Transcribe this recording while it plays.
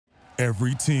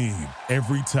Every team,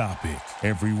 every topic,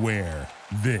 everywhere.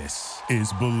 This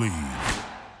is Believe.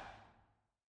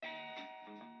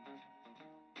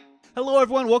 Hello,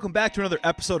 everyone. Welcome back to another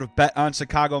episode of Bet on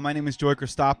Chicago. My name is Joey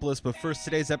Christopoulos, but first,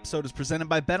 today's episode is presented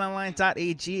by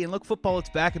BetOnline.ag. And look, football, it's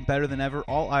back and better than ever.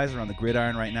 All eyes are on the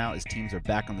gridiron right now as teams are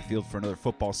back on the field for another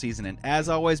football season. And as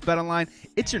always, BetOnline,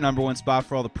 it's your number one spot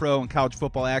for all the pro and college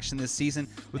football action this season.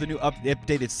 With a new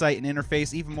updated site and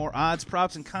interface, even more odds,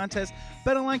 props, and contests,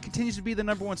 BetOnline continues to be the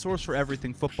number one source for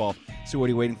everything football. So what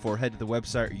are you waiting for? Head to the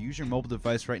website or use your mobile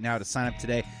device right now to sign up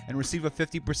today and receive a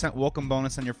 50% welcome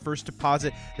bonus on your first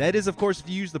deposit. That is, of course, if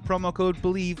you use the promo code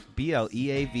BELIEVE,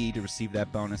 B-L-E-A-V, to receive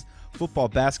that bonus. Football,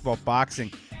 basketball,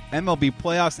 boxing, MLB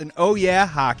playoffs, and oh yeah,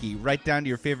 hockey, right down to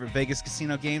your favorite Vegas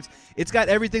casino games. It's got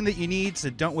everything that you need,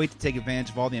 so don't wait to take advantage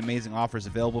of all the amazing offers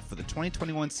available for the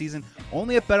 2021 season.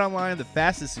 Only at BetOnline, the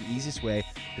fastest and easiest way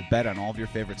to bet on all of your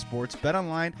favorite sports.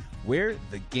 BetOnline, where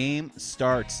the game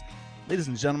starts. Ladies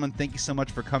and gentlemen, thank you so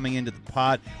much for coming into the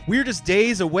pod. We're just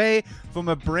days away from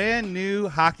a brand new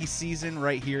hockey season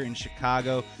right here in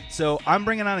Chicago. So I'm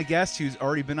bringing on a guest who's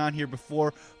already been on here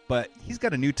before, but he's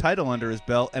got a new title under his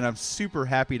belt, and I'm super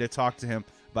happy to talk to him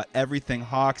about everything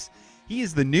Hawks. He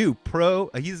is the new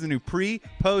pre,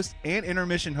 post, and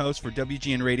intermission host for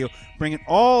WGN Radio, bringing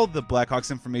all the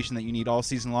Blackhawks information that you need all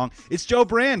season long. It's Joe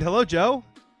Brand. Hello, Joe.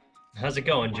 How's it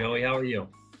going, Joey? How are you?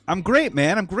 I'm great,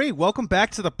 man. I'm great. Welcome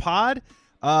back to the pod.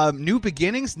 New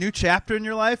beginnings, new chapter in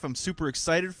your life. I'm super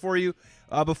excited for you.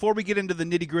 Before we get into the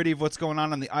nitty-gritty of what's going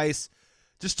on the ice,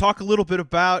 just talk a little bit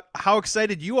about how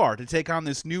excited you are to take on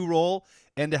this new role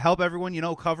and to help everyone,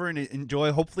 cover and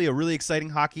enjoy, hopefully, a really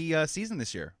exciting hockey season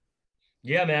this year.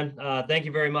 Yeah, man. Thank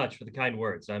you very much for the kind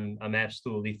words. I'm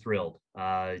absolutely thrilled.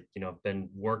 I've been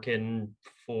working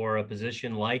for a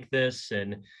position like this,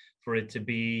 and for it to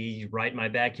be right in my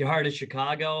backyard of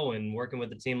Chicago and working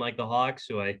with a team like the Hawks,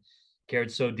 who I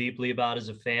cared so deeply about as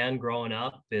a fan growing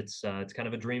up, it's kind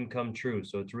of a dream come true.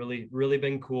 So it's really, really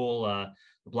been cool.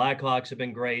 The Blackhawks have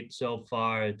been great so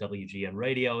far. WGN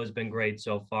Radio has been great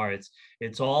so far.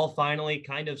 It's all finally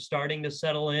kind of starting to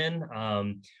settle in.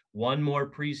 One more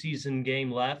preseason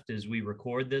game left as we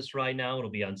record this right now.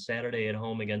 It'll be on Saturday at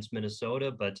home against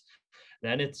Minnesota, but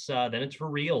then it's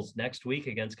for reals next week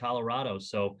against Colorado.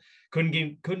 So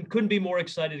couldn't be more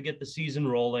excited to get the season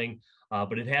rolling.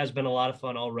 But it has been a lot of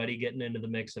fun already getting into the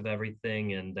mix of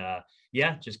everything. And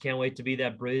just can't wait to be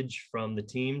that bridge from the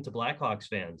team to Blackhawks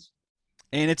fans.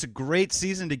 And it's a great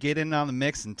season to get in on the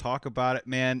mix and talk about it,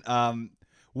 man.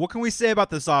 What can we say about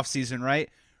this offseason,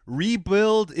 right?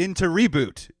 Rebuild into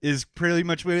reboot is pretty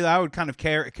much the way I would kind of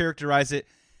characterize it.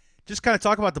 Just kind of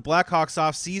talk about the Blackhawks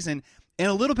offseason and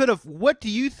a little bit of what do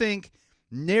you think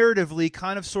narratively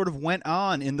kind of sort of went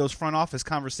on in those front office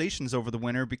conversations over the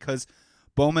winter, because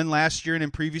Bowman last year and in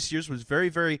previous years was very,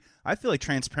 very, I feel like,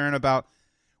 transparent about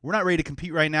we're not ready to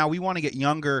compete right now. We want to get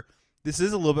younger. This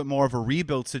is a little bit more of a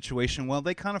rebuild situation. Well,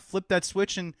 they kind of flipped that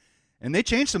switch and they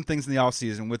changed some things in the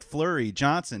offseason with Fleury,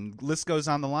 Johnson, list goes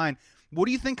on the line. What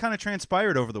do you think kind of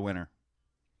transpired over the winter?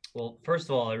 Well, first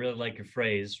of all, I really like your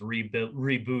phrase,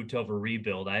 reboot over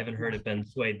rebuild. I haven't heard it been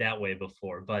swayed that way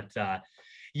before, but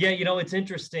it's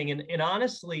interesting. And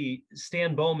honestly,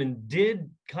 Stan Bowman did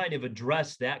kind of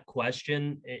address that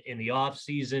question in the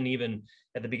offseason, even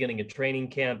at the beginning of training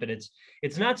camp. And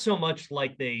it's not so much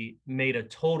like they made a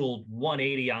total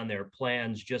 180 on their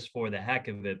plans just for the heck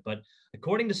of it. But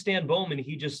according to Stan Bowman,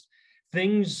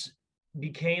 things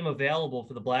became available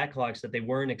for the Blackhawks that they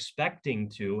weren't expecting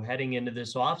to heading into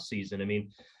this offseason. I mean,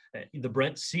 the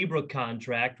Brent Seabrook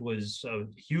contract was a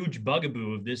huge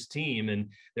bugaboo of this team and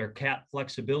their cap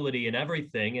flexibility and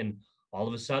everything. And all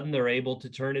of a sudden they're able to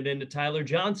turn it into Tyler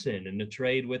Johnson in a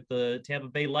trade with the Tampa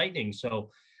Bay Lightning.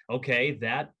 So, okay,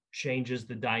 that changes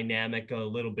the dynamic a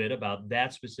little bit about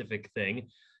that specific thing.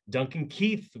 Duncan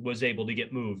Keith was able to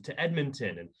get moved to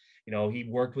Edmonton, and he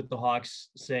worked with the Hawks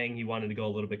saying he wanted to go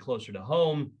a little bit closer to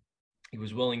home. He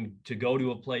was willing to go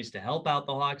to a place to help out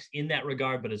the Hawks in that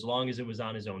regard, but as long as it was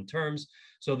on his own terms.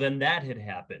 So then that had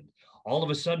happened. All of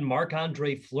a sudden,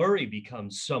 Marc-Andre Fleury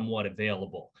becomes somewhat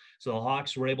available. So the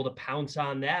Hawks were able to pounce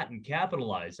on that and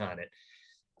capitalize on it.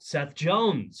 Seth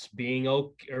Jones being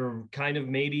or kind of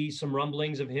maybe some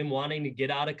rumblings of him wanting to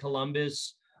get out of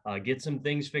Columbus, get some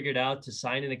things figured out to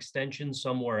sign an extension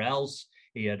somewhere else.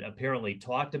 He had apparently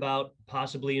talked about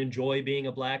possibly enjoy being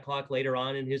a Blackhawk later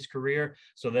on in his career.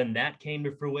 So then that came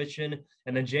to fruition.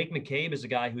 And then Jake McCabe is a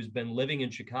guy who's been living in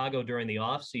Chicago during the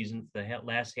offseason for the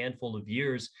last handful of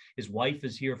years. His wife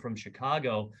is here from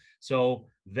Chicago. So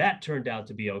that turned out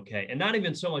to be okay. And not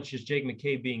even so much just Jake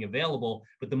McCabe being available,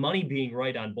 but the money being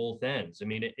right on both ends. I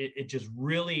mean, it just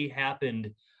really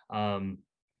happened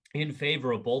in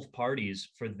favor of both parties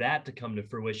for that to come to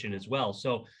fruition as well.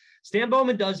 So Stan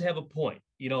Bowman does have a point.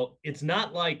 It's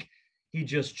not like he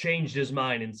just changed his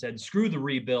mind and said, screw the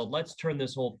rebuild, let's turn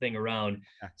this whole thing around.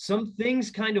 Some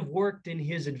things kind of worked in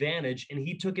his advantage, and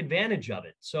he took advantage of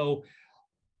it. So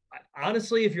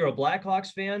honestly, if you're a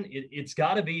Blackhawks fan, it's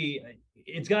got to be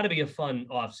a fun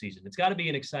offseason. It's got to be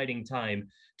an exciting time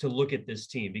to look at this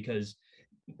team, because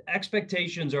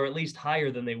expectations are at least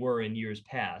higher than they were in years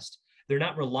past. They're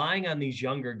not relying on these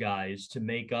younger guys to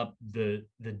make up the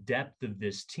depth of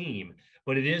this team,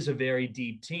 but it is a very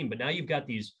deep team. But now you've got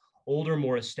these older,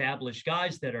 more established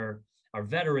guys that are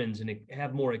veterans and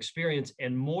have more experience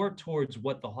and more towards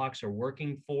what the Hawks are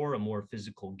working for, a more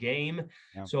physical game.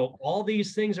 Yeah. So all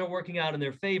these things are working out in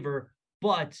their favor,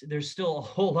 but there's still a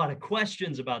whole lot of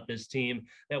questions about this team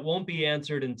that won't be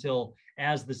answered until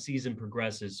as the season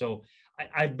progresses. So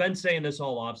I've been saying this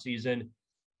all offseason.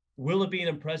 Will it be an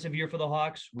impressive year for the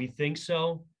Hawks? We think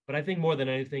so, but I think more than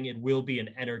anything, it will be an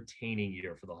entertaining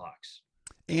year for the Hawks.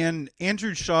 And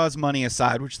Andrew Shaw's money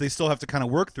aside, which they still have to kind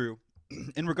of work through,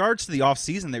 in regards to the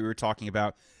offseason that we were talking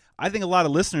about, I think a lot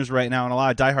of listeners right now and a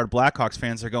lot of diehard Blackhawks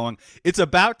fans are going, it's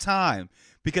about time.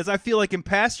 Because I feel like in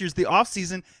past years, the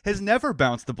offseason has never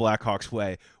bounced the Blackhawks'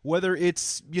 way. Whether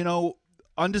it's,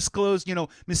 undisclosed,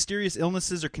 mysterious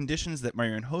illnesses or conditions that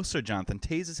Marian Hossa or Jonathan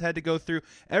Toews has had to go through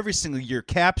every single year,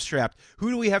 cap strapped. Who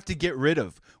do we have to get rid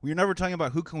of? We're never talking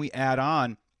about who can we add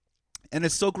on. And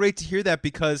it's so great to hear that,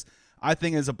 because I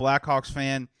think as a Blackhawks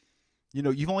fan,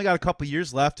 you've only got a couple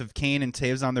years left of Kane and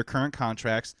Toews on their current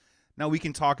contracts. Now, we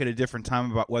can talk at a different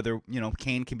time about whether,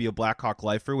 Kane can be a Blackhawk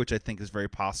lifer, which I think is very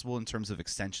possible in terms of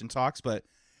extension talks. But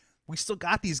we still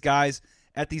got these guys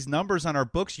at these numbers on our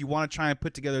books. You want to try and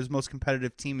put together as most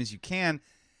competitive team as you can.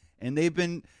 And they've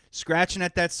been scratching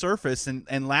at that surface.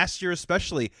 And last year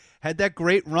especially had that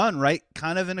great run, right?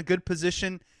 Kind of in a good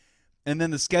position. And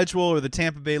then the schedule or the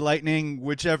Tampa Bay Lightning,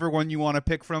 whichever one you want to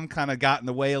pick from, kind of got in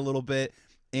the way a little bit.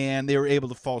 And they were able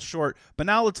to fall short. But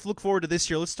now let's look forward to this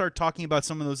year. Let's start talking about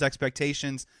some of those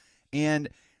expectations. And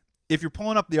if you're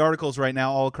pulling up the articles right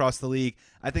now all across the league,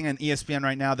 I think on ESPN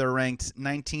right now they're ranked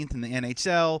 19th in the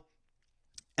NHL.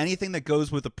 Anything that goes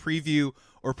with a preview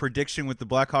or prediction with the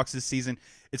Blackhawks this season,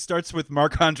 it starts with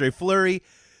Marc-Andre Fleury.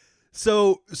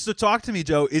 So talk to me,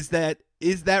 Joe. Is that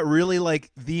really like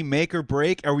the make or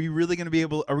break? Are we really going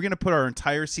to put our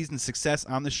entire season success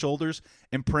on the shoulders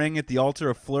and praying at the altar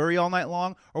of Fleury all night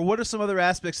long? Or what are some other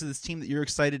aspects of this team that you're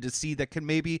excited to see that can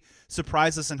maybe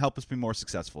surprise us and help us be more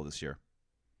successful this year?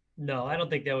 No, I don't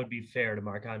think that would be fair to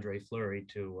Marc-Andre Fleury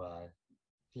to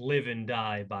live and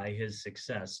die by his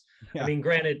success. Yeah. I mean,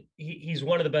 granted, he's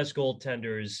one of the best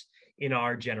goaltenders in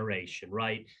our generation,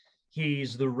 right?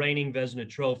 He's the reigning Vezina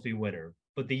Trophy winner.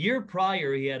 But the year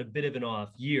prior, he had a bit of an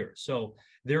off year. So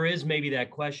there is maybe that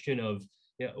question of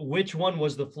which one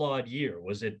was the flawed year?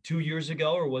 Was it 2 years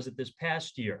ago or was it this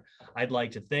past year? I'd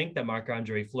like to think that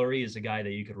Marc-Andre Fleury is a guy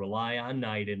that you could rely on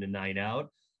night in and night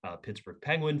out. Pittsburgh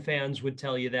Penguin fans would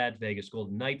tell you that. Vegas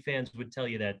Golden Knight fans would tell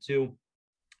you that too.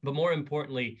 But more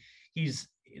importantly,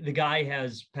 the guy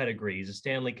has pedigree. He's a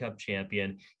Stanley Cup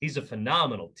champion. He's a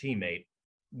phenomenal teammate.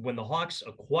 When the Hawks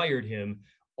acquired him,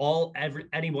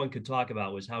 anyone could talk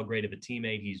about was how great of a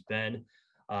teammate he's been.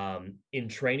 In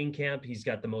training camp, he's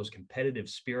got the most competitive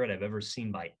spirit I've ever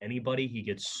seen by anybody. He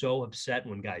gets so upset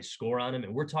when guys score on him,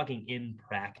 and we're talking in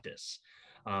practice.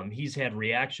 He's had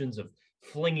reactions of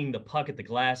flinging the puck at the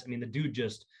glass. I mean, the dude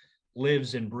just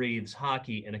lives and breathes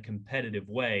hockey in a competitive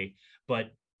way,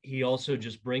 but he also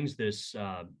just brings this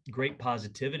great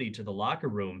positivity to the locker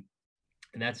room,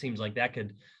 and that seems like that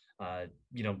could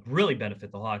really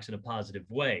benefit the Hawks in a positive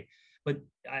way. But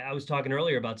I was talking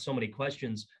earlier about so many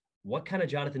questions. What kind of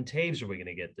Jonathan Toews are we going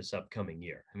to get this upcoming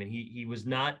year? I mean, he was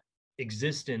not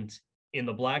existent in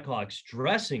the Blackhawks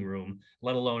dressing room,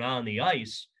 let alone on the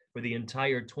ice for the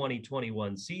entire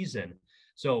 2021 season.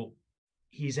 So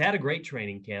he's had a great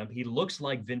training camp. He looks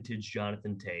like vintage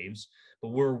Jonathan Toews,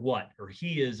 but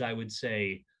he is, I would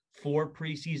say, 4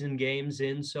 preseason games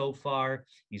in so far.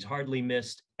 He's hardly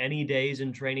missed any days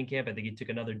in training camp. I think he took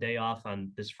another day off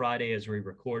on this Friday as we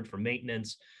record for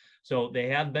maintenance. So they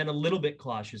have been a little bit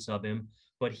cautious of him,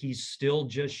 but he's still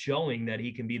just showing that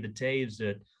he can be the Toews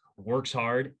that works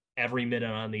hard every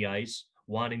minute on the ice,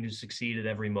 wanting to succeed at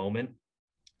every moment.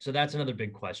 So that's another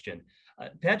big question.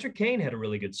 Patrick Kane had a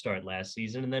really good start last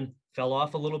season and then fell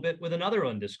off a little bit with another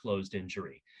undisclosed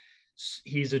injury.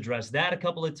 He's addressed that a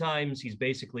couple of times. He's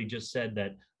basically just said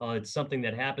that it's something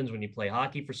that happens when you play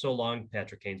hockey for so long.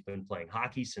 Patrick Kane's been playing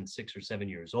hockey since 6 or 7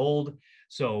 years old.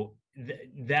 So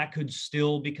that could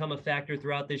still become a factor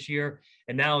throughout this year.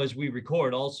 And now as we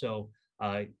record also,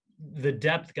 the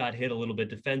depth got hit a little bit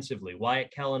defensively.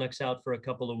 Wyatt Kalanick's out for a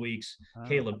couple of weeks.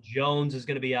 Caleb Jones is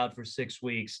going to be out for 6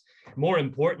 weeks. More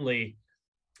importantly,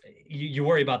 you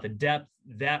worry about the depth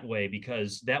that way,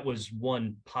 because that was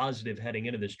one positive heading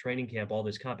into this training camp. All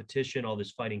this competition, all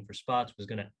this fighting for spots was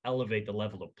going to elevate the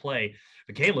level of play.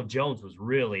 But Caleb Jones was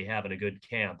really having a good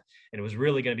camp, and it was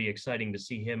really going to be exciting to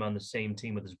see him on the same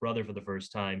team with his brother for the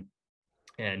first time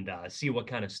and see what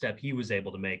kind of step he was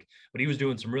able to make. But he was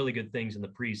doing some really good things in the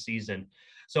preseason.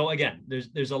 So again,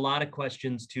 there's a lot of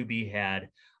questions to be had.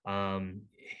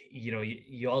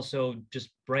 You also just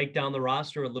break down the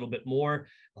roster a little bit more.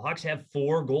 The Hawks have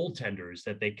 4 goaltenders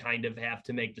that they kind of have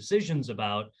to make decisions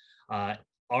about.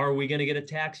 Are we going to get a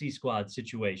taxi squad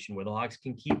situation where the Hawks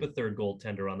can keep a third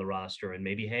goaltender on the roster and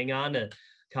maybe hang on to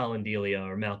Colin Delia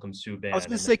or Malcolm Subban? I was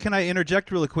going to say, can I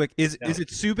interject really quick? Is it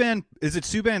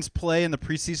Subban's play in the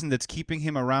preseason that's keeping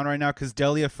him around right now? Because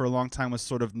Delia for a long time was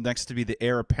sort of next to be the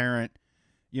heir apparent.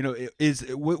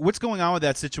 What's going on with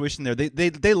that situation there?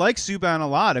 They like Subban a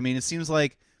lot. I mean, it seems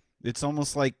like it's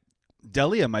almost like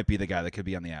Delia might be the guy that could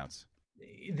be on the outs.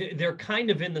 They're kind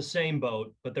of in the same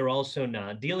boat, but they're also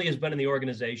not. Delia has been in the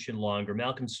organization longer.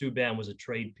 Malcolm Subban was a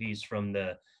trade piece from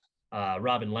the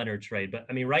Robin Leonard trade. But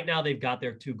I mean, right now they've got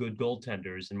their 2 good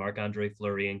goaltenders in Marc-Andre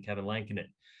Fleury and Kevin Lankinen.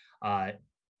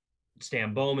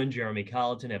 Stan Bowman, Jeremy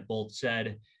Colleton have both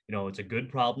said, it's a good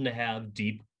problem to have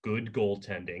deep, good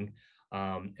goaltending.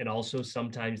 And also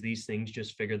sometimes these things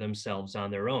just figure themselves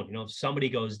on their own. If somebody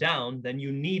goes down, then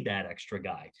you need that extra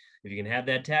guy. If you can have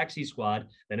that taxi squad,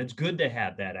 then it's good to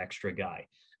have that extra guy.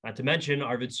 Not to mention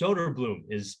Arvid Soderblom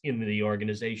is in the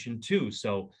organization too.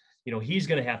 So, he's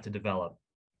going to have to develop.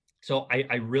 So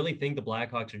I really think the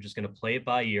Blackhawks are just going to play it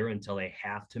by ear until they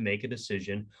have to make a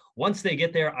decision. Once they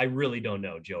get there, I really don't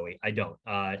know, Joey. I don't.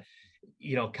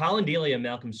 Colin Delia and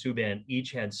Malcolm Subban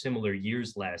each had similar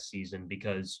years last season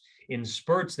because in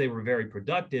spurts they were very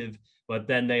productive, but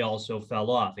then they also fell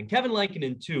off. And Kevin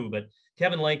Lankinen too, but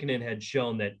Kevin Lankinen had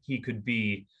shown that he could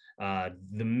be the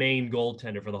main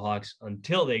goaltender for the Hawks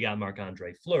until they got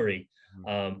Marc-Andre Fleury.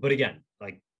 But again,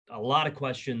 a lot of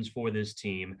questions for this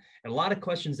team and a lot of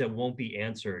questions that won't be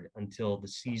answered until the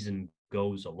season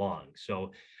goes along.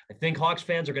 So I think Hawks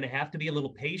fans are going to have to be a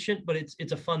little patient, but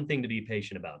it's a fun thing to be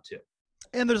patient about too.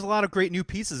 And there's a lot of great new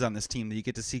pieces on this team that you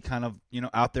get to see kind of,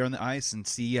 out there on the ice and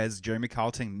see as Jeremy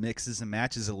Colleton mixes and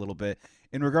matches a little bit.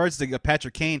 In regards to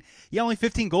Patrick Kane, only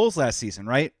 15 goals last season,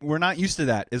 right? We're not used to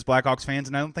that as Blackhawks fans,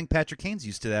 and I don't think Patrick Kane's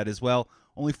used to that as well.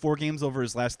 Only 4 games over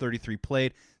his last 33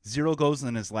 played, 0 goals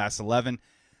in his last 11.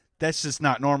 That's just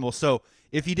not normal. So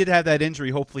if he did have that injury,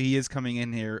 hopefully he is coming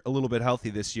in here a little bit healthy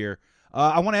this year.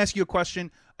 I want to ask you a question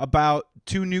about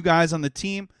 2 new guys on the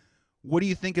team. What do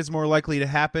you think is more likely to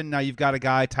happen? Now you've got a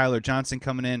guy, Tyler Johnson,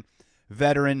 coming in,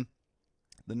 veteran.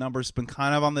 The number's been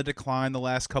kind of on the decline the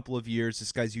last couple of years.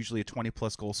 This guy's usually a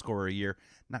 20-plus goal scorer a year.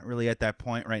 Not really at that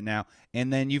point right now.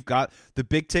 And then you've got the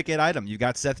big-ticket item. You've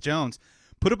got Seth Jones.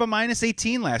 Put up a minus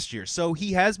 18 last year. So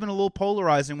he has been a little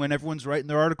polarizing when everyone's writing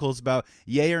their articles about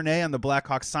yay or nay on the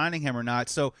Blackhawks signing him or not.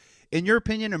 So in your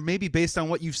opinion, or maybe based on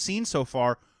what you've seen so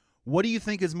far, what do you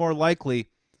think is more likely?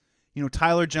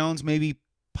 Tyler Jones maybe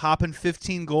popping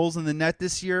 15 goals in the net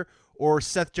this year, or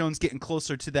Seth Jones getting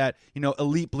closer to that,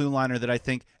 elite blue liner that I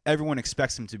think everyone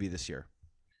expects him to be this year?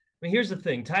 I mean, here's the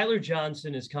thing. Tyler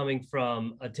Johnson is coming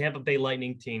from a Tampa Bay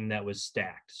Lightning team that was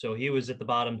stacked. So he was at the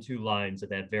bottom 2 lines of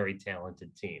that very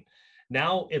talented team.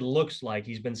 Now it looks like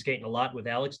he's been skating a lot with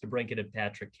Alex DeBrincat and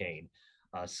Patrick Kane,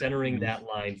 centering that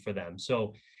line for them.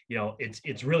 So,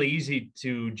 it's really easy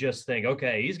to just think,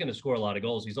 okay, he's going to score a lot of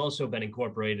goals. He's also been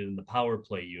incorporated in the power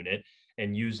play unit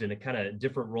and used in a kind of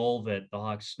different role that the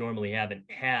Hawks normally haven't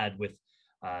had, with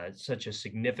such a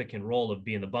significant role of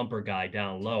being the bumper guy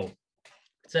down low.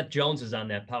 Seth Jones is on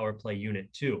that power play unit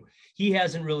too. He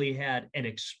hasn't really had an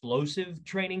explosive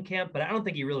training camp, but I don't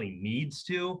think he really needs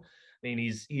to. I mean,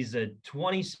 he's a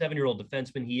 27-year-old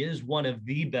defenseman. He is one of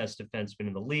the best defensemen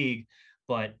in the league,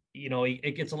 but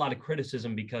it gets a lot of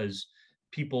criticism because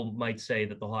people might say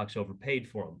that the Hawks overpaid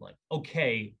for him. Like,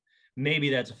 okay, maybe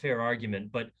that's a fair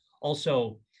argument, but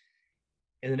also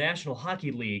in the National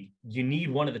Hockey League, you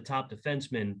need one of the top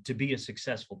defensemen to be a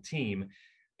successful team.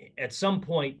 At some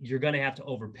point, you're going to have to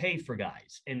overpay for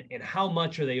guys. And how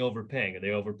much are they overpaying? Are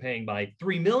they overpaying by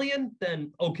 $3 million?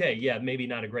 Then, okay, yeah, maybe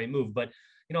not a great move. But,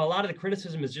 a lot of the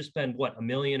criticism has just been, $1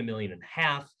 million, $1.5 million.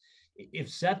 If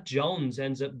Seth Jones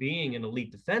ends up being an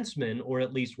elite defenseman, or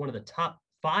at least one of the top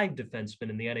 5 defensemen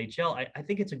in the NHL, I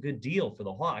think it's a good deal for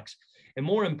the Hawks. And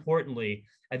more importantly,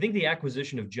 I think the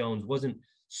acquisition of Jones wasn't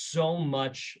so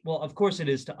much, well, of course it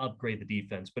is to upgrade the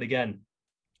defense. But again,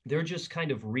 they're just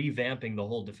kind of revamping the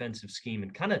whole defensive scheme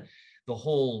and kind of the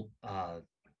whole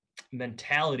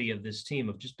mentality of this team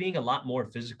of just being a lot more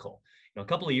physical. A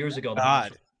couple of years ago, the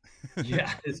Hawks God.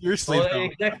 yeah. Seriously Well, though.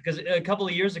 exactly. Because a couple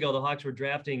of years ago, the Hawks were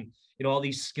drafting, all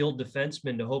these skilled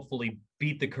defensemen to hopefully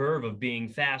beat the curve of being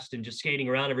fast and just skating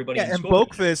around everybody Yeah, and and scoring.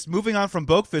 Boakfist, moving on from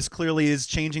Boakfist, clearly is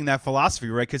changing that philosophy,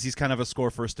 right? Because he's kind of a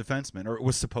score-first defenseman, or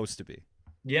was supposed to be.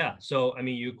 Yeah. So, I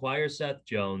mean, you acquire Seth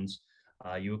Jones,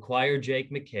 you acquire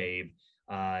Jake McCabe,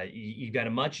 you got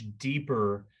a much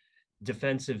deeper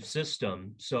defensive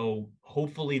system. So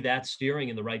hopefully that's steering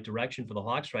in the right direction for the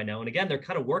Hawks right now. And again, they're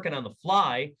kind of working on the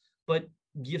fly, but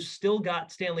you've still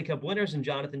got Stanley Cup winners and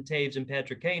Jonathan Toews and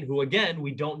Patrick Kane, who again,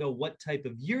 we don't know what type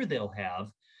of year they'll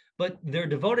have, but they're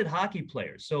devoted hockey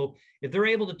players. So if they're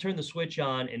able to turn the switch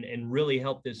on and really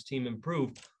help this team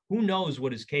improve, who knows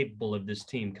what is capable of this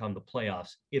team come the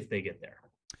playoffs if they get there.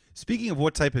 Speaking of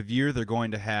what type of year they're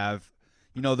going to have,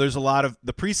 there's a lot of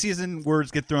the preseason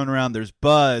words get thrown around. There's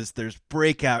buzz, there's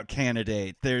breakout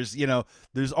candidate, there's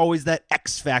always that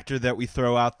X factor that we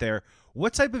throw out there.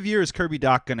 What type of year is Kirby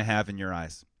Dach going to have in your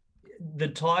eyes? The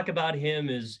talk about him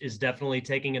is definitely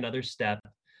taking another step.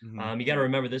 Mm-hmm. You got to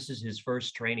remember, this is his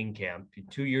first training camp.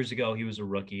 2 years ago, he was a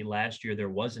rookie. Last year, there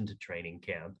wasn't a training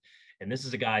camp. And this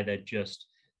is a guy that just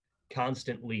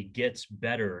constantly gets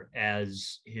better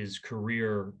as his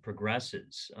career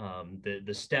progresses.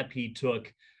 The step he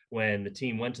took when the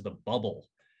team went to the bubble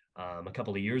a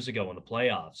couple of years ago in the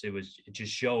playoffs, it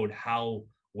just showed how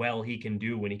well he can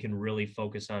do when he can really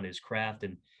focus on his craft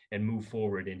and move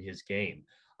forward in his game.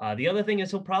 The other thing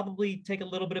is he'll probably take a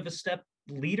little bit of a step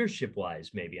leadership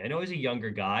wise, maybe. I know he's a younger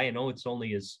guy. I know it's only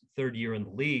his third year in the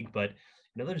league, but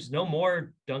there's no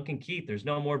more Duncan Keith. There's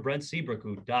no more Brent Seabrook,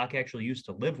 who Dach actually used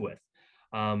to live with.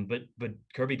 But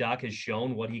Kirby Dach has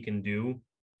shown what he can do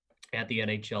at the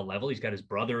NHL level. He's got his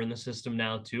brother in the system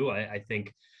now too. I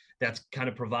think that's kind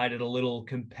of provided a little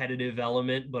competitive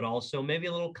element, but also maybe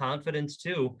a little confidence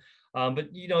too.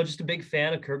 But just a big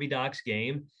fan of Kirby Dach's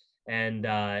game, and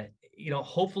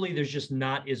hopefully there's just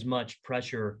not as much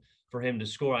pressure for him to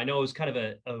score. I know it was kind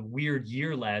of a weird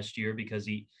year last year because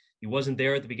he wasn't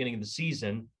there at the beginning of the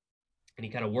season, and he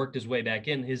kind of worked his way back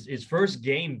in. His first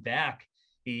game back,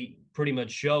 he pretty much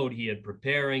showed he had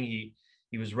preparing.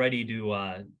 He was ready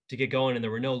to get going, and there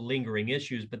were no lingering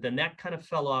issues. But then that kind of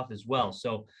fell off as well.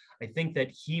 So I think that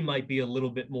he might be a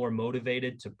little bit more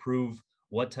motivated to prove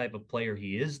what type of player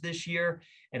he is this year.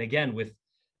 And again, with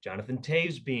Jonathan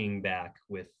Toews being back,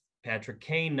 with Patrick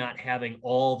Kane not having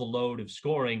all the load of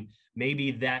scoring, maybe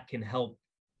that can help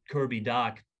Kirby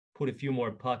Dach put a few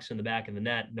more pucks in the back of the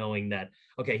net, knowing that,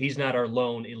 okay, he's not our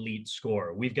lone elite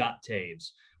scorer. We've got Toews,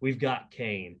 we've got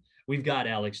Kane, we've got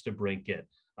Alex DeBrincat,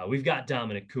 we've got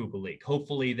Dominic Kubalik.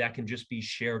 Hopefully that can just be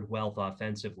shared wealth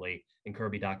offensively, and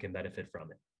Kirby Dach can benefit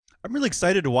from it. I'm really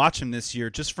excited to watch him this year.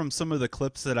 Just from some of the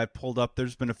clips that I pulled up,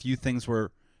 there's been a few things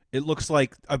where it looks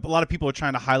like a lot of people are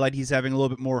trying to highlight he's having a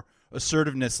little bit more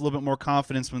assertiveness, a little bit more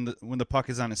confidence when the puck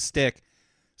is on his stick.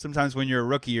 Sometimes when you're a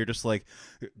rookie, you're just like,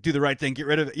 do the right thing, get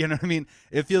rid of it. You know what I mean?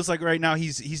 It feels like right now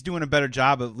he's doing a better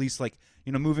job of at least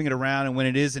moving it around, and when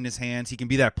it is in his hands, he can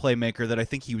be that playmaker that I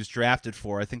think he was drafted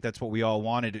for. I think that's what we all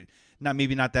wanted.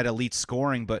 Maybe not that elite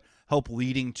scoring, but help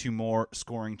leading to more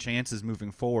scoring chances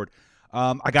moving forward.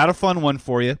 I got a fun one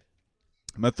for you.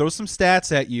 I'm going to throw some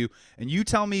stats at you, and you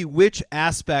tell me which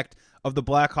aspect of the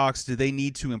Blackhawks do they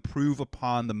need to improve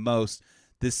upon the most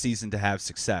this season to have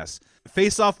success.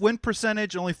 Face-off win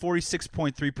percentage, only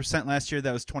 46.3% last year.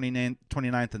 That was 29th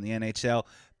in the NHL.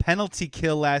 Penalty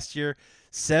kill last year,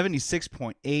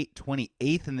 76.8,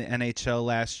 28th in the NHL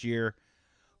last year.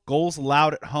 Goals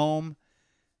allowed at home,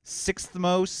 6th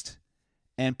most.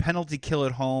 And penalty kill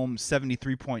at home,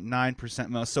 73.9%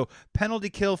 most. So penalty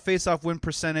kill, face-off win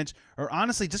percentage are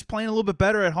honestly just playing a little bit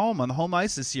better at home on the home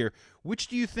ice this year. Which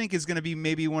do you think is going to be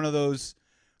maybe one of those,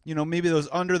 maybe those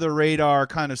under-the-radar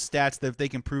kind of stats that if they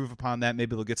can prove upon that,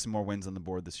 maybe they'll get some more wins on the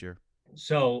board this year?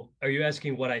 So are you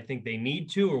asking what I think they need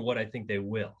to or what I think they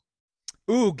will?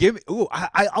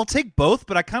 I'll take both,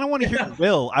 but I kind of want to hear the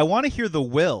will. I want to hear the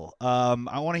will. I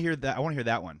want to hear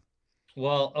that one.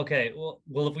 Well, okay.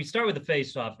 Well, if we start with the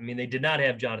face-off, I mean, they did not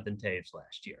have Jonathan Toews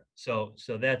last year, so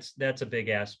that's a big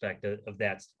aspect of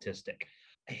that statistic.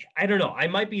 I don't know. I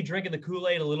might be drinking the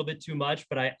Kool-Aid a little bit too much,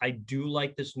 but I do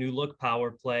like this new look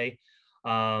power play.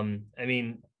 I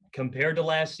mean, compared to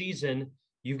last season,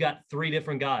 you've got three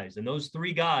different guys, and those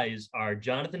three guys are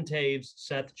Jonathan Toews,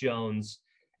 Seth Jones,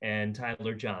 and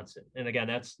Tyler Johnson. And again,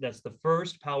 that's the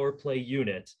first power play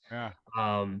unit. Yeah.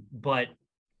 But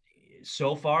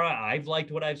so far, I've liked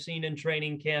what I've seen in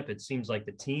training camp. It seems like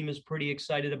the team is pretty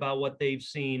excited about what they've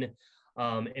seen.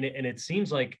 And it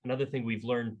seems like another thing we've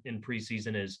learned in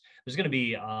preseason is there's going to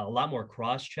be a lot more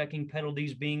cross-checking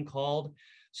penalties being called.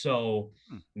 So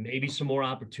maybe some more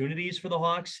opportunities for the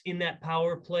Hawks in that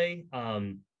power play.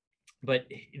 But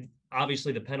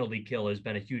obviously the penalty kill has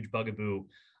been a huge bugaboo.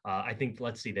 I think,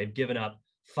 let's see, they've given up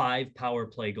 5 power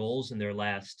play goals in their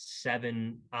last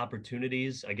 7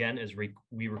 opportunities. Again, as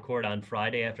we record on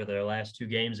Friday after their last 2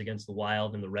 games against the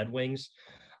Wild and the Red Wings.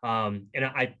 And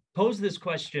I posed this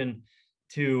question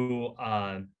to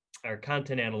our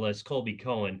content analyst, Colby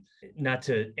Cohen, not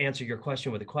to answer your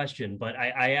question with a question, but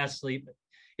I asked Lee,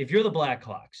 if you're the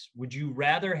Blackhawks, would you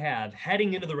rather have,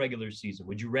 heading into the regular season,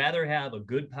 would you rather have a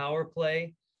good power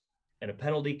play and a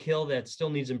penalty kill that still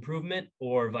needs improvement,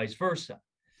 or vice versa?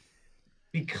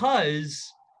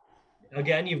 Because,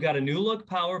 again, you've got a new look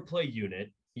power play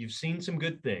unit. You've seen some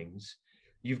good things.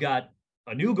 You've got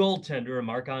a new goaltender,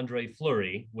 Marc-Andre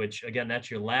Fleury, which, again,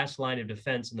 that's your last line of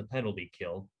defense in the penalty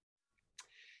kill.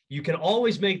 You can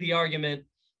always make the argument,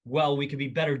 well, we could be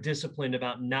better disciplined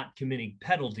about not committing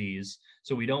penalties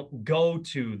so we don't go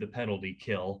to the penalty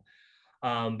kill.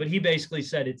 But he basically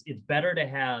said it's better to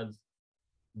have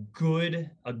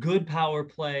a good power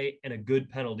play and a good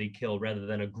penalty kill rather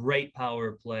than a great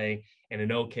power play and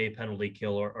an okay penalty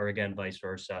kill, or again, vice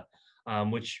versa,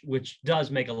 which does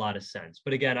make a lot of sense.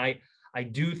 But again, I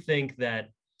do think that,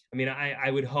 I mean, I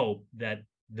would hope that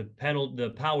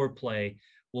the power play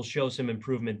will show some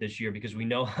improvement this year, because we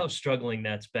know how struggling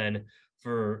that's been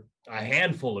for a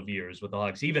handful of years with the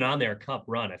Hawks, even on their cup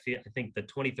run. I think the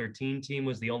 2013 team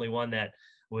was the only one that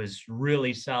was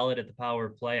really solid at the power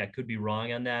play. I could be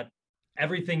wrong on that.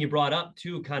 Everything you brought up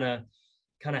too kind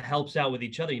of helps out with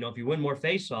each other. You know, if you win more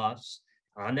faceoffs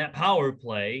on that power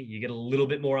play, you get a little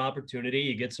bit more opportunity,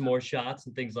 you get some more shots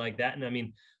and things like that. And I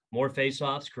mean, more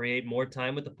faceoffs create more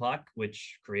time with the puck,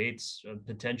 which creates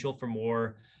potential for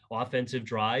more offensive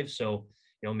drive. So,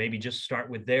 you know, maybe just start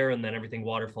with there and then everything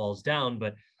waterfalls down.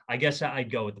 But I guess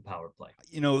I'd go with the power play.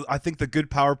 You know, I think the good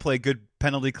power play, good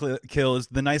penalty kill is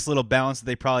the nice little balance that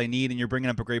they probably need. And you're bringing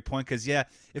up a great point, because, yeah,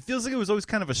 it feels like it was always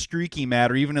kind of a streaky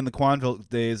matter, even in the Quanville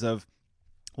days of,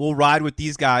 we'll ride with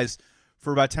these guys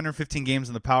for about 10 or 15 games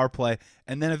in the power play,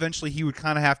 and then eventually he would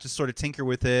kind of have to sort of tinker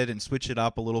with it and switch it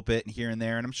up a little bit here and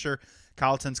there. And I'm sure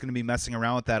Colliton's going to be messing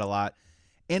around with that a lot.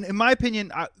 And in my opinion,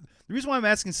 the reason why I'm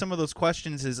asking some of those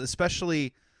questions is,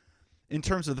 especially in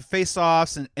terms of the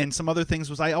face-offs and some other things,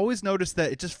 was I always noticed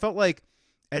that it just felt like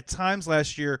at times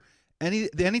last year,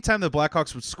 anytime the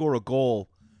Blackhawks would score a goal,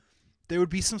 there would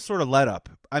be some sort of let-up.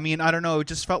 I mean, I don't know. It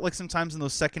just felt like sometimes in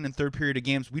those second and third period of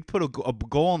games, we'd put a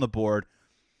goal on the board,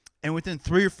 and within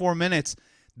 3 or 4 minutes,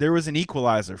 there was an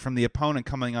equalizer from the opponent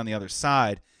coming on the other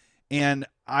side. And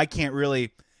I can't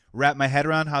really wrap my head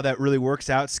around how that really works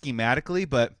out schematically,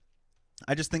 but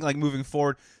I just think, like, moving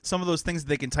forward, some of those things,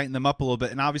 they can tighten them up a little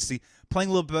bit. And obviously, playing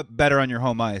a little bit better on your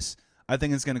home ice, I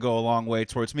think it's going to go a long way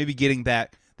towards maybe getting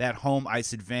that home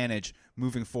ice advantage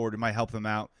moving forward. It might help them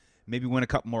out. Maybe win a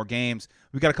couple more games.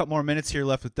 We've got a couple more minutes here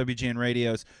left with WGN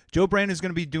Radios. Joe Brandon is going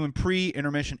to be doing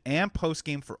pre-intermission and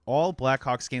post-game for all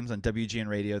Blackhawks games on WGN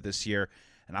Radio this year,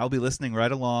 and I'll be listening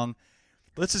right along.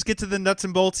 Let's just get to the nuts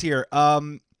and bolts here.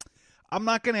 I'm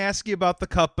not going to ask you about the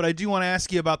Cup, but I do want to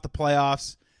ask you about the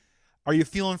playoffs. Are you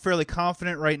feeling fairly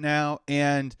confident right now?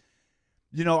 And,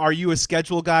 you know, are you a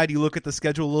schedule guy? Do you look at the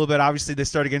schedule a little bit? Obviously, they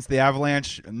start against the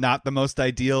Avalanche. Not the most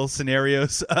ideal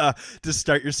scenarios to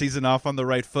start your season off on the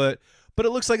right foot. But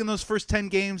it looks like in those first 10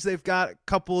 games, they've got a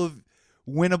couple of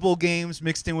winnable games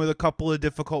mixed in with a couple of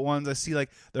difficult ones. I see,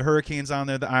 like, the Hurricanes on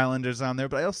there, the Islanders on there,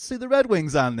 but I also see the Red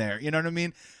Wings on there. You know what I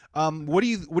mean? What are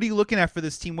you looking at for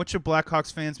this team? What should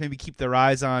Blackhawks fans maybe keep their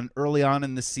eyes on early on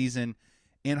in the season?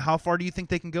 And how far do you think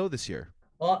they can go this year?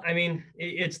 Well, I mean,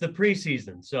 it's the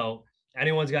preseason, so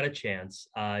anyone's got a chance.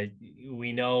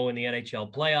 We know in the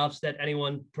NHL playoffs that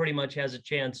anyone pretty much has a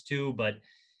chance too, but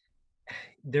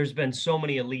there's been so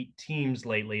many elite teams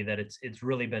lately that it's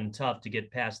really been tough to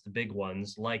get past the big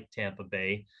ones, like Tampa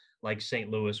Bay, like St.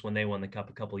 Louis when they won the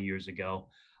Cup a couple of years ago.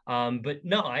 But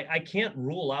no, I can't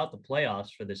rule out the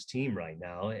playoffs for this team right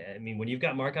now. I mean, when you've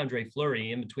got Marc-Andre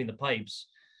Fleury in between the pipes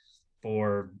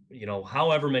for, you know,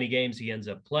 however many games he ends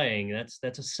up playing,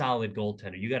 that's a solid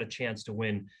goaltender. You got a chance to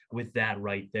win with that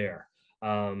right there.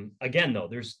 Again, though,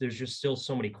 there's just still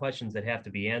so many questions that have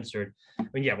to be answered. I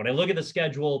mean, yeah, when I look at the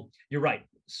schedule, you're right.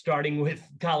 Starting with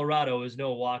Colorado is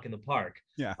no walk in the park.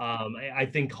 Yeah. I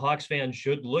think Hawks fans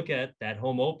should look at that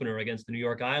home opener against the New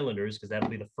York Islanders, because that'll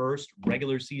be the first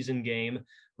regular season game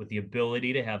with the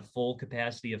ability to have full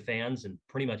capacity of fans in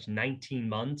pretty much 19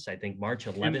 months. I think March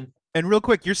 11th. And real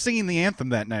quick, you're singing the anthem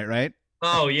that night, right?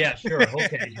 Oh yeah, sure.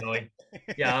 Okay, Joey.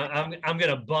 Yeah, I'm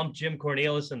gonna bump Jim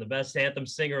Cornelius and the best anthem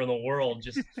singer in the world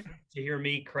just to hear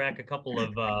me crack a couple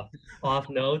of off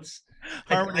notes.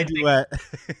 Harmony I think duet.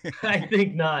 I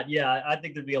think not. Yeah, I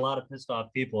think there'd be a lot of pissed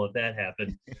off people if that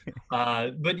happened.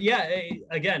 But yeah,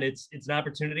 again, it's an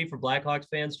opportunity for Blackhawks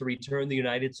fans to return the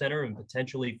United Center in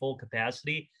potentially full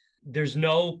capacity. There's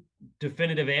no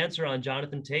definitive answer on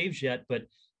Jonathan Toews yet, but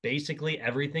basically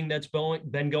everything that's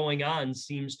been going on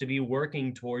seems to be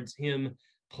working towards him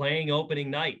playing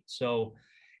opening night. So,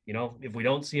 if we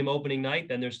don't see him opening night,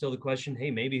 then there's still the question, hey,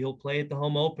 maybe he'll play at the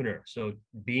home opener. So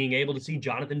being able to see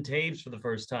Jonathan Toews for the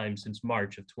first time since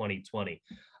March of 2020,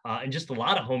 and just a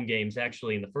lot of home games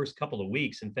actually in the first couple of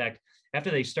weeks. In fact, after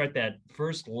they start that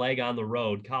first leg on the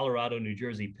road, Colorado, New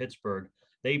Jersey, Pittsburgh,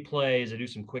 they play, as I do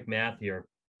some quick math here,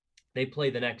 they play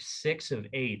the next 6 of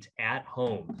 8 at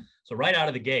home. So right out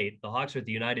of the gate, the Hawks are at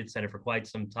the United Center for quite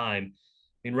some time.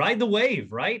 I mean, ride the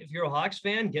wave, right? If you're a Hawks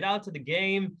fan, get out to the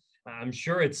game. I'm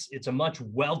sure it's a much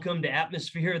welcomed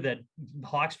atmosphere that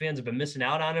Hawks fans have been missing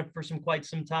out on it for quite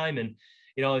some time. And,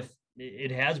 if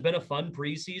it has been a fun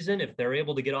preseason, if they're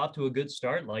able to get off to a good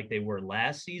start like they were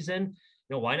last season,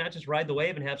 why not just ride the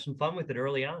wave and have some fun with it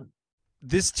early on?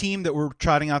 This team that we're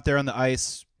trotting out there on the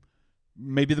ice,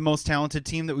 maybe the most talented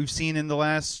team that we've seen in the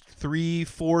last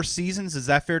 3-4 seasons. Is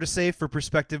that fair to say for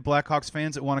prospective Blackhawks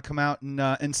fans that want to come out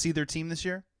and see their team this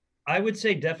year? I would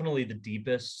say definitely the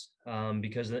deepest,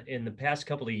 because in the past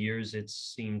couple of years, it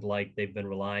seemed like they've been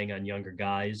relying on younger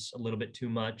guys a little bit too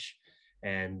much.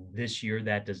 And this year,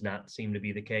 that does not seem to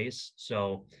be the case.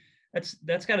 So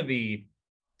that's got to be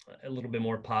a little bit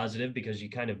more positive, because you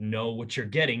kind of know what you're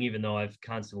getting, even though I've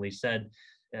constantly said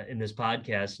in this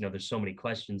podcast, there's so many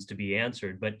questions to be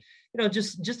answered, but,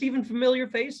 just even familiar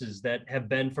faces that have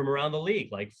been from around the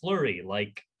league, like Fleury,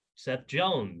 like Seth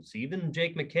Jones, even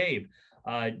Jake McCabe.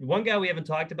 One guy we haven't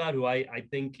talked about who I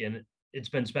think, and it's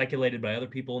been speculated by other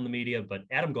people in the media, but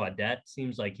Adam Gaudette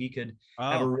seems like he could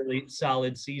have a really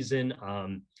solid season.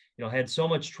 Had so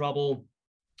much trouble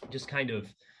just kind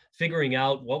of figuring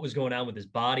out what was going on with his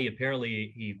body.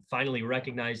 Apparently, he finally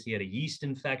recognized he had a yeast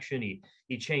infection.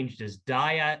 He changed his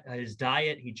diet,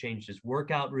 he changed his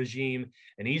workout regime,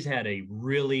 and he's had a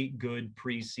really good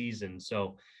preseason.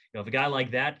 So, if a guy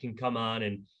like that can come on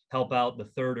and help out the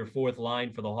third or fourth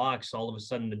line for the Hawks, all of a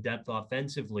sudden the depth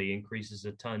offensively increases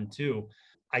a ton too.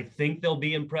 I think they'll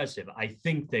be impressive. I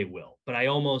think they will, but I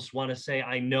almost want to say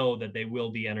I know that they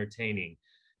will be entertaining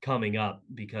coming up,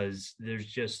 because there's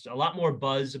just a lot more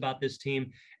buzz about this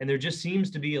team, and there just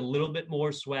seems to be a little bit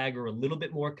more swagger, a little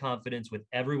bit more confidence with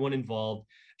everyone involved.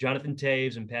 Jonathan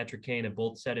Toews and Patrick Kane have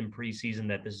both said in preseason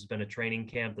that this has been a training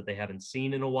camp that they haven't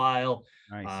seen in a while.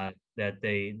 Nice.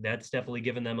 That's definitely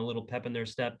given them a little pep in their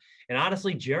step. And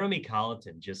honestly, Jeremy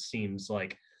Colleton just seems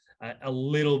like a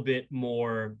little bit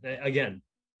more, again,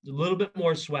 a little bit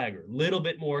more swagger, a little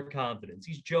bit more confidence.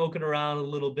 He's joking around a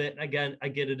little bit. Again, I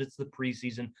get it. It's the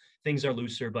preseason. Things are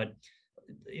looser. But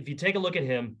if you take a look at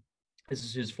him, this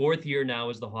is his 4th year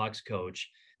now as the Hawks coach.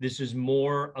 This is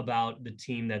more about the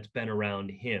team that's been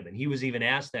around him. And he was even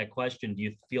asked that question, do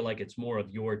you feel like it's more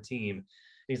of your team? And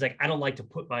he's like, I don't like to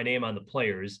put my name on the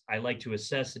players. I like to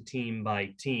assess a team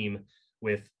by team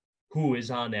with who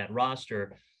is on that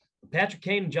roster. Patrick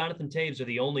Kane and Jonathan Toews are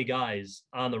the only guys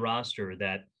on the roster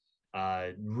that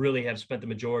really have spent the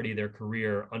majority of their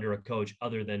career under a coach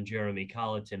other than Jeremy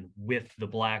Colleton with the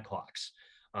Blackhawks.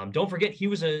 Don't forget, he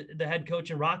was the head coach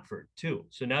in Rockford too.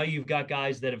 So now you've got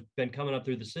guys that have been coming up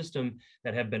through the system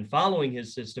that have been following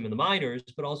his system in the minors,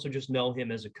 but also just know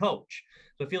him as a coach.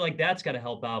 So I feel like that's got to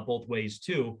help out both ways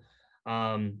too.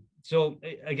 So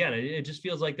again, it just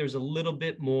feels like there's a little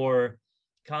bit more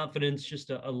confidence, just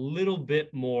a little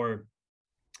bit more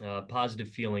positive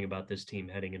feeling about this team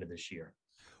heading into this year.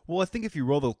 Well, I think if you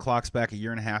roll the clocks back a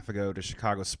year and a half ago to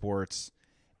Chicago sports,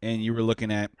 and you were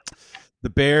looking at the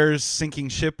Bears sinking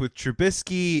ship with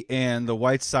Trubisky and the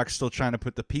White Sox still trying to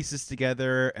put the pieces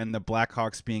together, and the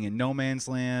Blackhawks being in no man's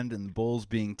land and the Bulls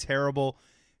being terrible,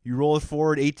 you roll it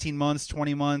forward 18 months,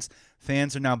 20 months,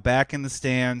 fans are now back in the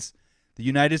stands. The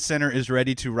United Center is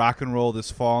ready to rock and roll this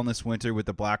fall and this winter with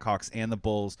the Blackhawks and the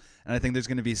Bulls, and I think there's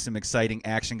going to be some exciting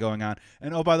action going on.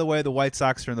 And, oh, by the way, the White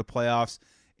Sox are in the playoffs,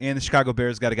 and the Chicago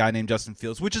Bears got a guy named Justin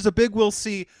Fields, which is a big we'll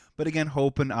see. But again,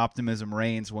 hope and optimism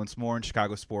reigns once more in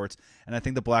Chicago sports. And I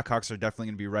think the Blackhawks are definitely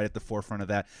going to be right at the forefront of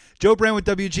that. Joe Brand with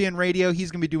WGN Radio.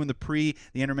 He's going to be doing the pre,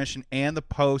 the intermission, and the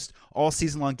post all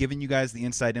season long, giving you guys the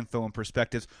inside info and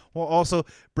perspectives, while also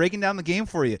breaking down the game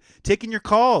for you, taking your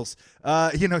calls,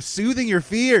 soothing your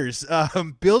fears,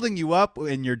 building you up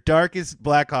in your darkest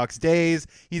Blackhawks days.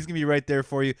 He's going to be right there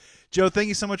for you. Joe, thank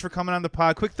you so much for coming on the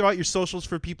pod. Quick, throw out your socials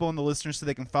for people and the listeners so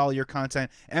they can follow your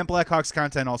content and Blackhawks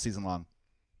content all season long.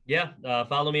 Yeah,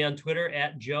 follow me on Twitter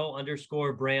at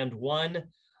Joe_brand1.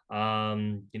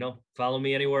 Follow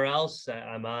me anywhere else.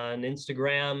 I'm on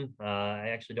Instagram. I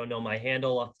actually don't know my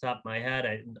handle off the top of my head.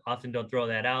 I often don't throw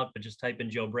that out, but just type in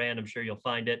Joe Brand. I'm sure you'll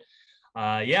find it.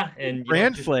 And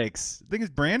Brand Flakes. I think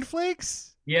it's Brand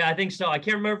Flakes. Yeah, I think so. I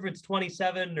can't remember if it's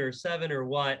 27 or 7 or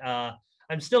what.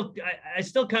 I still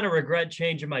kind of regret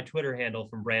changing my Twitter handle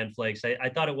from Brand Flakes. I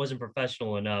thought it wasn't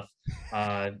professional enough.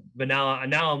 But now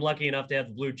I'm lucky enough to have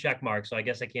the blue check mark, so I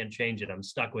guess I can't change it. I'm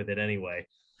stuck with it anyway.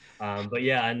 But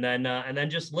yeah, and then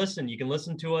just listen. You can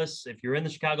listen to us if you're in the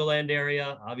Chicagoland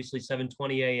area, obviously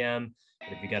 7:20 a.m.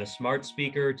 And if you got a smart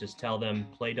speaker, just tell them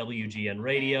play WGN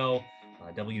Radio,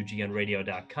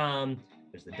 WGNradio.com.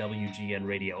 There's the WGN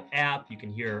Radio app. You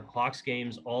can hear Hawks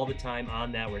games all the time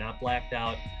on that. We're not blacked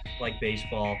out like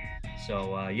baseball.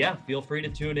 So feel free to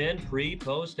tune in pre,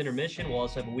 post, intermission. We'll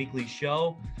also have a weekly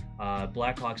show.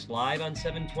 Blackhawks Live on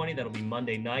 720. That'll be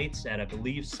Monday nights at, I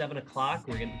believe, 7 o'clock.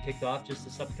 We're going to be kicked off just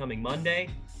this upcoming Monday.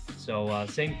 So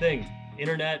same thing,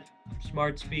 internet,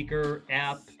 smart speaker,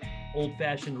 app,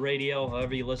 old-fashioned radio,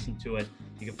 however you listen to it.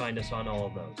 You can find us on all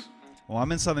of those. Well,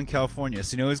 I'm in Southern California,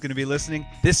 so you know who's going to be listening?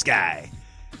 This guy.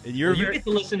 And you get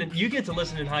to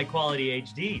listen in high quality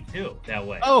HD too that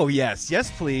way. Oh yes,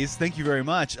 please. Thank you very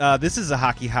much. This is a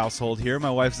hockey household here. My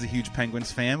wife's a huge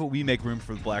Penguins fan, but we make room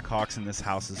for the Blackhawks in this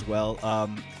house as well.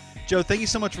 Joe, thank you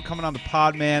so much for coming on the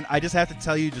pod, man. I just have to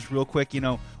tell you just real quick,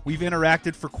 we've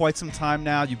interacted for quite some time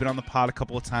now. You've been on the pod a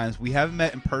couple of times. We haven't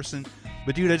met in person,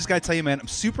 but dude, I just got to tell you, man, I'm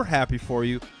super happy for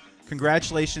you.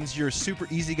 Congratulations. You're a super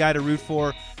easy guy to root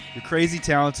for. You're crazy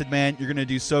talented, man. You're going to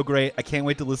do so great. I can't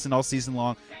wait to listen all season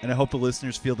long, and I hope the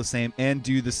listeners feel the same and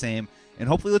do the same. And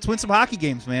hopefully let's win some hockey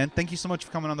games, man. Thank you so much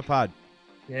for coming on the pod.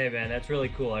 Hey, man, that's really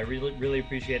cool. I really, really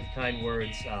appreciate the kind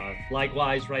words.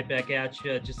 Likewise, right back at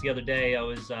you. Just the other day, I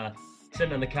was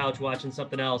sitting on the couch watching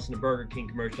something else, and a Burger King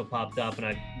commercial popped up, and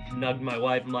I nugged my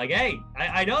wife. I'm like, hey,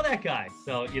 I know that guy.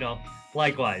 So,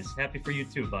 likewise, happy for you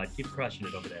too, bud. Keep crushing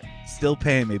it over there. Still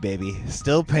paying me, baby.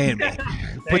 Still paying me.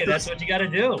 Hey, that's what you got to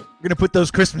do. We're going to put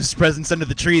those Christmas presents under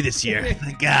the tree this year.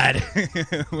 Thank God.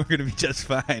 We're going to be just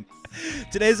fine.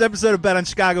 Today's episode of Bet on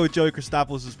Chicago with Joey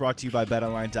Christopoulos is brought to you by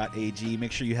betonline.ag.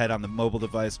 Make sure you head on the mobile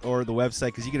device or the website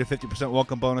because you get a 50%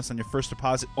 welcome bonus on your first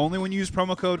deposit only when you use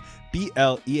promo code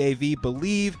BLEAV.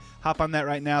 Believe. Hop on that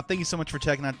right now. Thank you so much for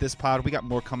checking out this pod. We got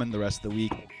more coming the rest of the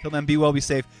week. Till then, be well, be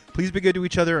safe. Please be good to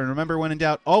each other. And remember, when in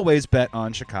doubt, always bet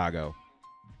on Chicago.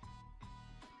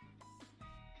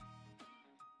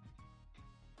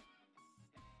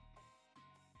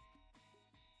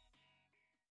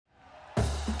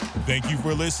 Thank you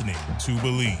for listening to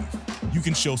Believe. You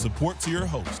can show support to your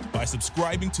host by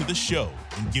subscribing to the show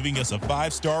and giving us a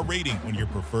 5-star rating on your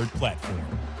preferred platform.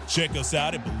 Check us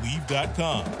out at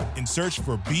Believe.com and search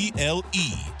for BLEAV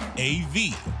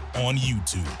on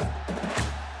YouTube.